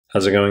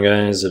How's it going,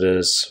 guys? It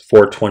is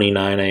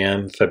 4:29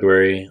 a.m.,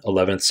 February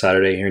 11th,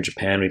 Saturday here in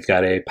Japan. We've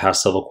got a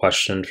pass level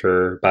question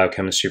for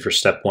biochemistry for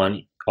step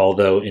one,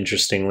 although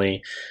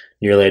interestingly,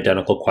 nearly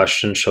identical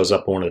question shows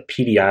up in one of the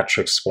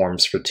pediatrics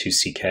forms for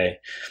 2CK.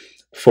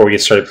 Before we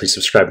get started, please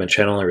subscribe to my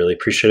channel. I really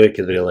appreciate it.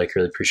 Give the video a like,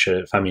 really appreciate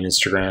it. Find me on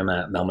Instagram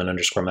at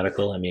Mehlman_medical,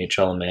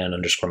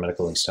 mehlman_medical,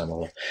 links down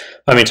below.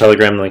 Find me on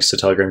Telegram, links to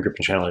Telegram group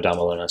and channel are down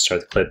below. And I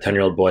start the clip.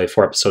 10-year-old boy,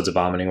 4 episodes of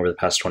vomiting over the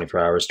past 24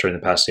 hours during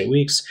the past 8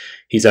 weeks.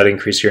 He's had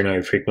increased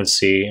urinary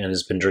frequency and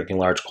has been drinking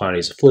large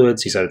quantities of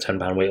fluids. He's had a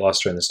 10-pound weight loss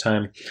during this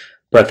time.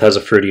 Breath has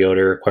a fruity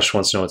odor. Question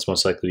wants to know what's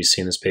most likely to be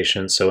seen in this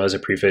patient. So as I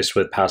prefaced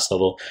with past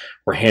level,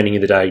 we're handing you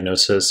the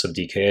diagnosis of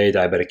DKA,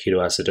 diabetic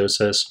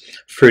ketoacidosis.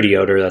 Fruity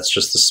odor, that's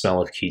just the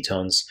smell of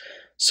ketones.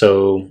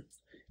 So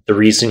the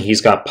reason he's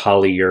got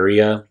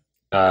polyuria,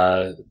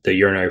 the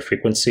urinary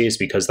frequency, is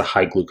because the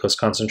high glucose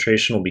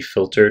concentration will be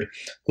filtered.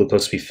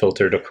 Glucose will be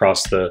filtered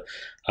across the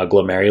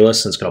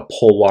glomerulus, and it's going to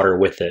pull water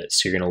with it.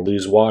 So you're going to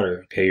lose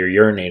water. Okay, you're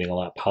urinating a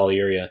lot,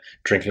 polyuria,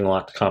 drinking a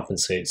lot to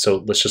compensate.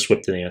 So let's just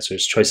whip through the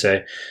answers. Choice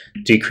A,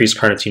 decreased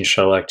carnitine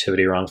shuttle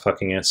activity. Wrong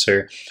fucking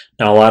answer.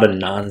 Now, a lot of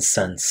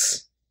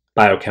nonsense.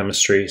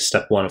 Biochemistry,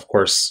 step one, of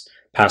course,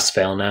 pass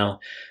fail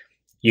now.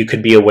 You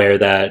could be aware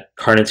that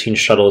carnitine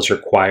shuttle is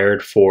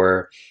required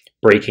for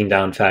breaking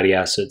down fatty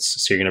acids.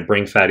 So you're going to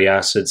bring fatty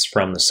acids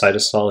from the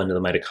cytosol into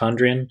the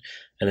mitochondrion,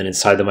 and then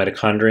inside the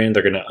mitochondrion,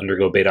 they're going to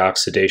undergo beta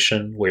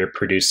oxidation, where you're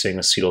producing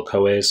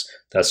acetyl-CoAs.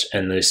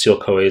 And the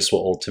acetyl-CoAs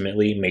will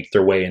ultimately make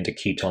their way into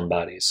ketone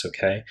bodies.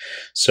 Okay,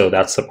 so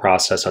that's the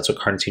process. That's what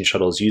carnitine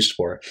shuttle is used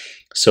for.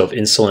 So if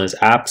insulin is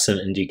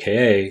absent in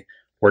DKA,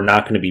 we're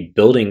not going to be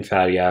building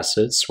fatty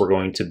acids. We're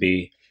going to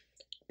be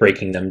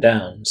breaking them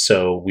down.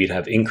 So we'd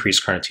have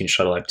increased carnitine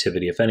shuttle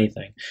activity, if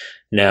anything.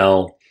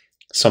 Now,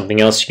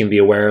 something else you can be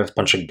aware of, a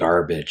bunch of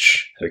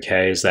garbage,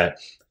 okay, is that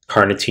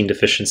carnitine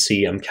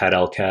deficiency,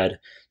 MCAD-LCAD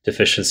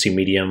deficiency,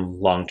 medium,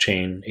 long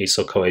chain,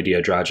 acyl-CoA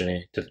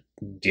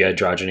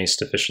dehydrogenase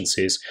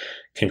deficiencies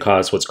can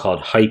cause what's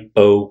called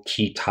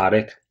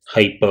hypoketotic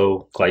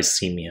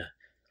hypoglycemia.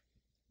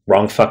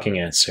 Wrong fucking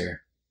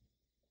answer.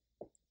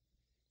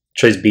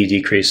 Choice B,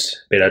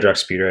 decreased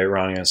beta-hydroxybutyrate.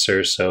 Wrong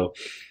answer. So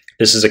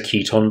this is a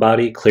ketone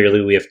body.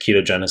 Clearly we have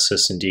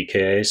ketogenesis in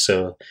DKA,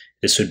 so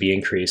this would be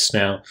increased.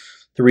 Now,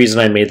 the reason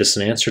I made this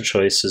an answer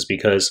choice is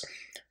because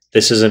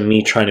this isn't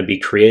me trying to be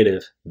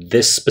creative.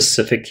 This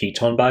specific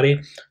ketone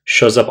body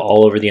shows up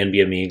all over the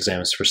nbme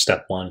exams for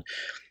step one.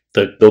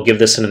 They'll give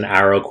this in an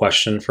arrow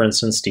question, for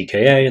instance,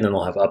 DKA, and then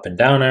they'll have up and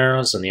down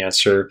arrows, and the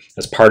answer,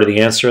 as part of the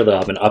answer, they'll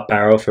have an up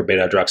arrow for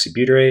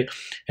beta-hydroxybutyrate,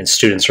 and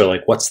students are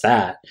like, what's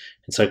that?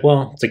 It's like,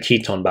 well, it's a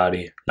ketone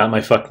body. Not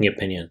my fucking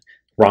opinion.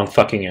 Wrong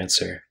fucking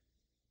answer.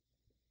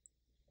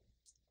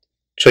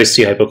 Choice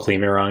C,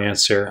 hypokalemia. Wrong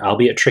answer,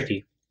 albeit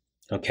tricky.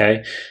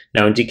 Okay,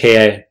 now in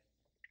DKA,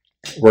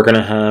 we're going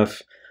to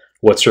have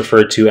what's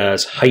referred to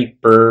as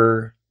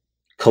hyperkalemia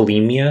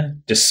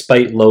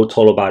despite low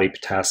total body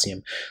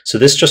potassium. So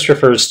this just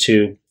refers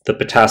to the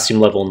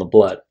potassium level in the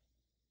blood.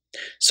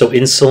 So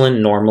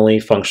insulin normally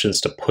functions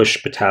to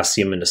push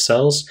potassium into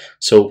cells.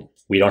 So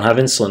we don't have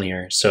insulin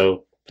here.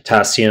 So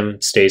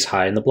potassium stays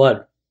high in the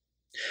blood.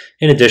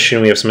 In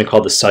addition, we have something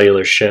called the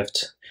cellular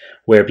shift,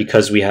 where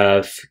because we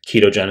have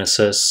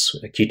ketogenesis,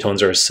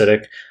 ketones are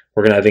acidic,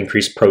 we're going to have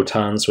increased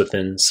protons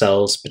within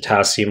cells.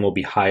 Potassium will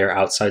be higher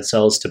outside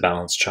cells to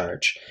balance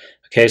charge.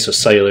 Okay, so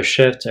cellular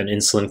shift, and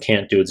insulin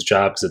can't do its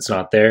job because it's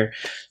not there.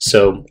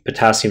 So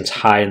potassium's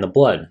high in the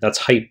blood. That's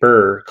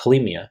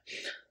hyperkalemia.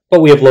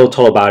 But we have low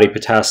total body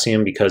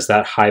potassium because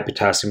that high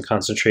potassium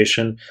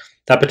concentration,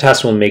 that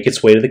potassium will make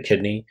its way to the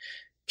kidney.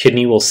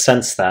 Kidney will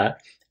sense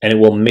that, and it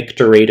will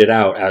micturate it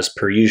out as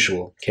per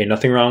usual. Okay,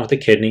 nothing wrong with the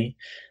kidney,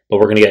 but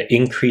we're going to get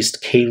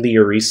increased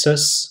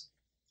kaliuresis.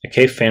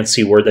 Okay,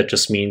 fancy word that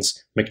just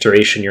means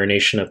micturition,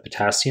 urination of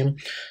potassium.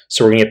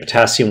 So we're going to get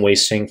potassium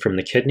wasting from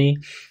the kidney.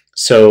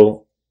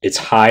 So it's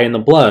high in the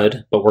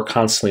blood, but we're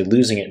constantly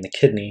losing it in the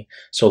kidney.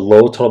 So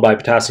low total body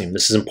potassium.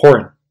 This is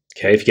important.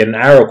 Okay, if you get an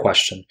arrow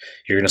question,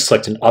 you're going to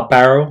select an up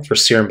arrow for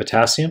serum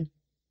potassium.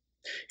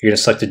 You're going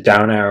to select a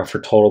down arrow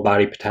for total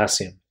body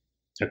potassium.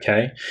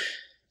 Okay?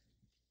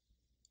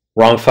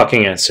 Wrong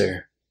fucking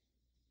answer.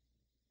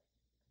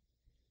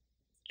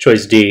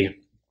 Choice D,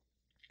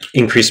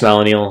 increased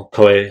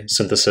mehlmanmedical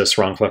synthesis.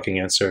 Wrong fucking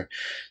answer.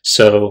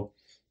 So,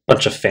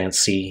 bunch of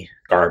fancy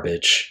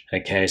garbage.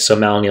 Okay, so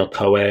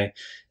mehlmanmedical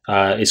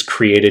is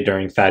created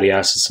during fatty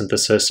acid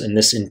synthesis, and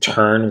this in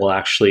turn will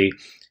actually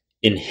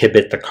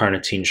inhibit the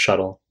carnitine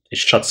shuttle. It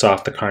shuts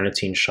off the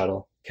carnitine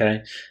shuttle.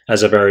 Okay,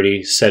 as I've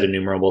already said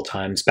innumerable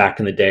times, back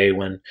in the day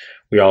when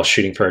we were all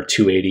shooting for our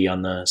 280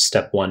 on the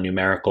step one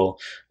numerical,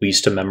 we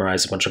used to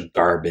memorize a bunch of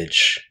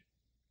garbage.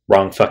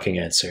 Wrong fucking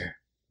answer.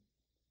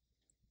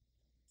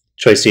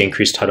 Choice D,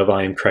 increased tidal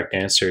volume. Correct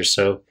answer.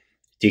 So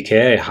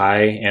DKA,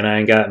 high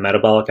anion gap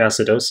metabolic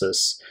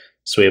acidosis.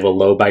 So we have a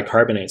low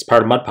bicarbonate. It's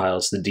part of mud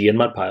piles, the D in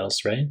mud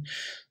piles, right?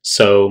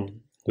 So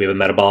we have a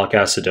metabolic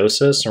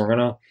acidosis, and we're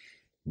going to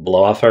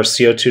blow off our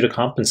CO2 to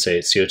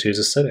compensate. CO2 is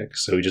acidic.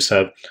 So we just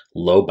have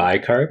low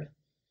bicarb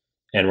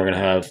And we're going to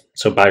have,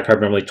 so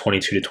bicarb normally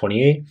 22 to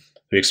 28.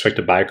 We expect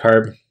a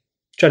bicarb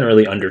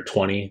generally under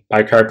 20.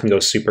 Bicarb can go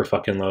super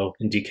fucking low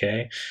in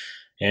DKA.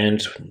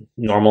 And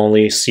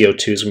normally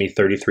CO2 is going to be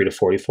 33 to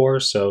 44.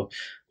 So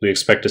we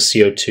expect a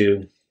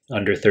CO2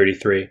 under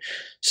 33.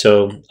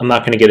 So I'm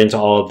not going to get into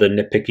all of the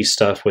nitpicky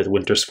stuff with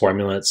Winter's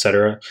formula,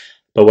 etc.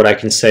 But what I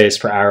can say is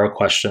for arrow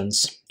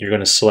questions, you're going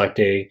to select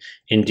in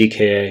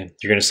DKA,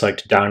 you're going to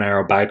select down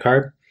arrow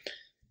bicarb,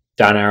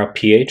 down arrow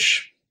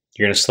pH,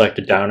 you're going to select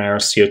a down arrow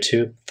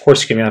CO2. Of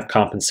course, you're going to have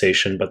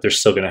compensation, but they're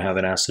still going to have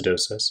an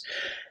acidosis.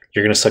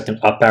 You're going to select an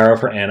up arrow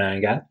for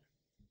anion gap,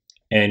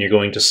 and you're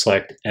going to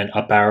select an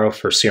up arrow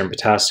for serum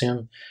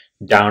potassium,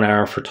 down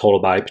arrow for total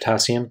body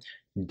potassium,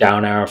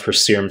 down arrow for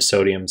serum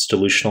sodium. It's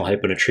dilutional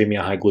hyponatremia,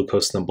 high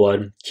glucose in the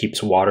blood,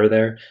 keeps water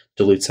there,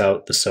 dilutes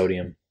out the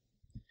sodium.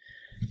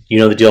 You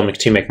know the deal. I'm going to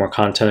continue to make more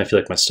content. If you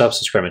like my stuff,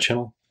 subscribe to my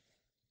channel.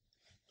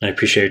 I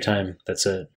appreciate your time. That's it.